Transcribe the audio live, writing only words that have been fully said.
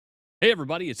Hey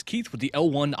everybody, it's Keith with the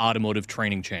L1 Automotive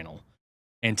Training Channel.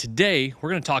 And today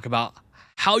we're going to talk about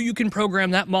how you can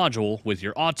program that module with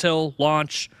your Autel,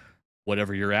 launch,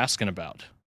 whatever you're asking about.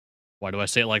 Why do I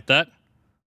say it like that?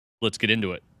 Let's get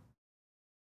into it.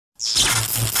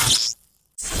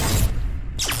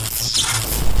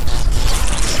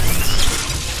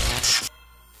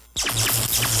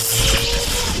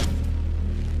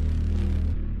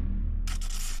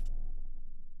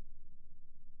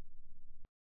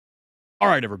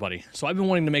 Alright everybody, so I've been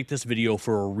wanting to make this video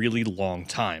for a really long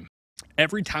time.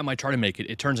 Every time I try to make it,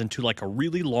 it turns into like a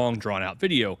really long drawn out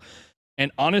video.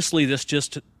 And honestly, this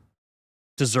just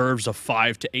deserves a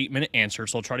 5 to 8 minute answer,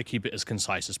 so I'll try to keep it as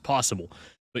concise as possible.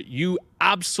 But you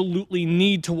absolutely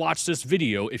need to watch this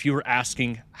video if you are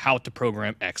asking how to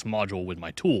program X module with my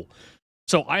tool.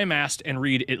 So I am asked and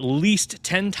read at least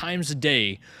 10 times a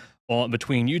day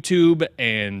between YouTube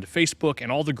and Facebook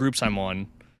and all the groups I'm on,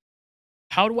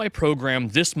 how do I program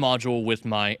this module with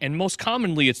my, and most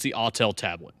commonly it's the Autel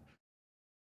tablet.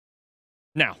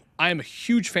 Now, I am a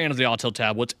huge fan of the Autel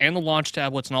tablets and the launch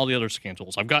tablets and all the other scan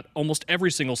tools. I've got almost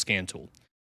every single scan tool.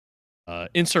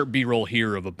 Insert B-roll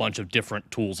here of a bunch of different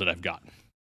tools that I've got.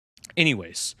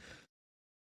 Anyways,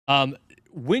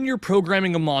 when you're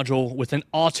programming a module with an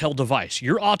Autel device,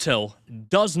 your Autel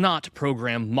does not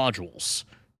program modules.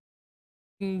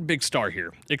 Big star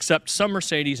here, except some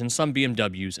Mercedes and some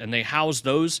BMWs, and they house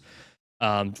those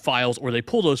files, or they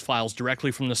pull those files directly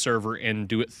from the server and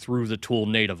do it through the tool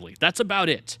natively. That's about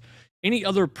it. Any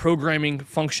other programming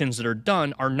functions that are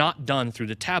done are not done through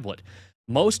the tablet.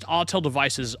 Most Autel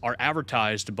devices are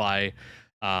advertised by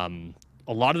a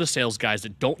lot of the sales guys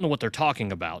that don't know what they're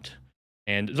talking about.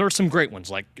 And there are some great ones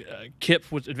like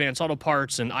Kip with Advanced Auto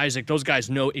Parts and Isaac. Those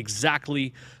guys know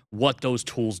exactly what those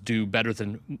tools do better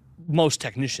than most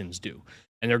technicians do.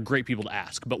 And they're great people to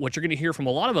ask. But what you're going to hear from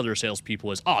a lot of other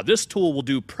salespeople is, this tool will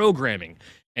do programming.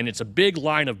 And it's a big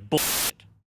line of bullshit,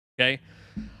 okay?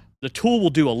 The tool will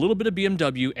do a little bit of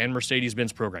BMW and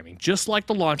Mercedes-Benz programming. Just like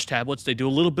the launch tablets, they do a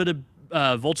little bit of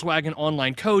Volkswagen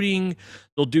online coding.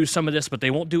 They'll do some of this, but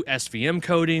they won't do SVM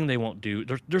coding. They won't do,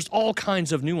 there's all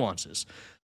kinds of nuances.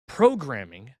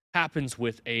 Programming happens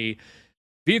with a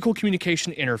vehicle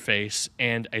communication interface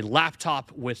and a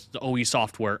laptop with the OE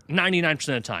software 99% of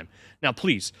the time. Now,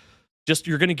 please,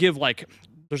 you're going to give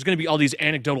there's going to be all these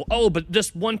anecdotal, but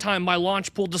this one time my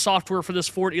launch pulled the software for this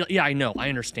Ford. Yeah, I know, I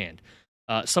understand.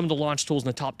 Some of the launch tools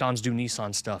and the TOPDONs do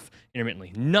Nissan stuff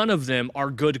intermittently. None of them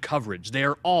are good coverage. They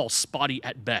are all spotty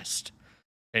at best.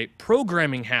 Okay?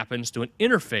 Programming happens to an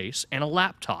interface and a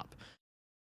laptop.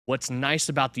 What's nice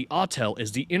about the Autel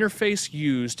is the interface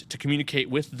used to communicate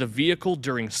with the vehicle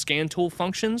during scan tool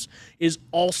functions is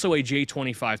also a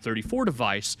J2534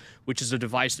 device, which is a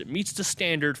device that meets the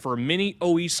standard for many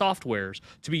OE softwares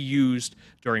to be used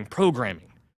during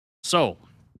programming. So,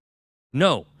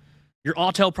 no, your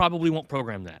Autel probably won't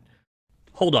program that.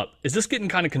 Hold up, is this getting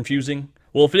kind of confusing?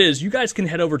 Well, if it is, you guys can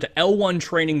head over to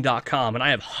L1training.com, and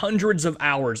I have hundreds of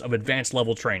hours of advanced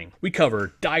level training. We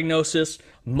cover diagnosis,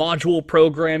 module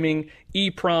programming,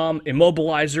 EEPROM,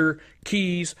 immobilizer,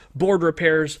 keys, board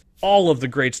repairs, all of the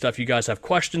great stuff you guys have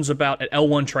questions about at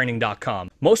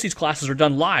L1training.com. Most of these classes are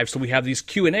done live, so we have these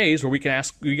Q&As where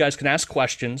you guys can ask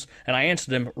questions, and I answer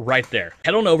them right there.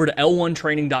 Head on over to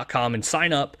L1training.com and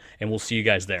sign up, and we'll see you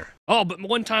guys there. Oh, but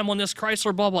one time on this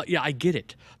Chrysler, blah, blah. Yeah, I get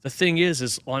it. The thing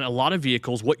is on a lot of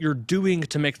vehicles, what you're doing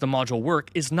to make the module work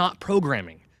is not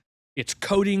programming. It's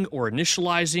coding or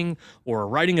initializing or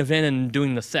writing a VIN and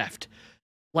doing the theft.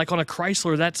 Like on a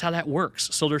Chrysler, that's how that works.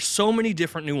 So there's so many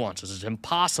different nuances. It's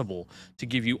impossible to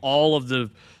give you all of the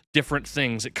different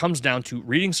things. It comes down to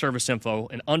reading service info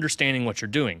and understanding what you're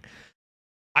doing.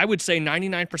 I would say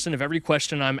 99% of every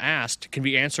question I'm asked can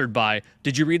be answered by,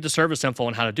 did you read the service info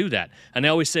on how to do that? And they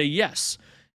always say yes.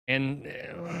 And,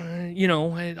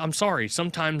 I'm sorry.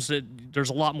 Sometimes there's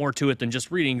a lot more to it than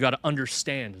just reading. You got to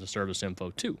understand the service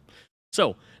info too.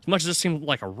 So, as much as this seems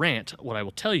like a rant, what I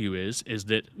will tell you is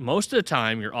that most of the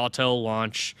time, your Autel,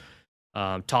 launch,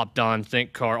 TopDon,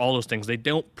 ThinkCAR, all those things, they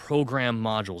don't program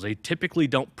modules. They typically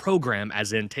don't program,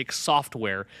 as in take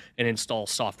software and install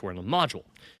software in the module.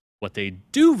 What they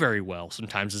do very well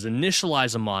sometimes is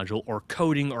initialize a module or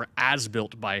coding or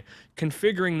as-built by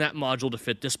configuring that module to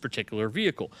fit this particular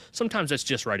vehicle. Sometimes that's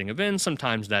just writing a VIN,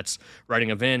 sometimes that's writing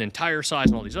a VIN and tire size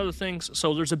and all these other things.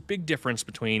 So there's a big difference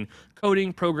between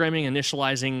coding, programming,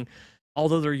 initializing.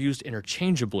 Although they're used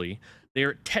interchangeably, they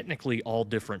are technically all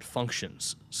different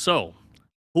functions. So,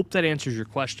 hope that answers your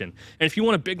question. And if you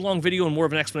want a big long video and more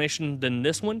of an explanation than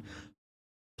this one,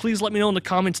 please let me know in the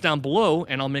comments down below,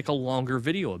 and I'll make a longer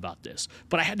video about this.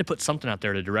 But I had to put something out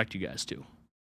there to direct you guys to.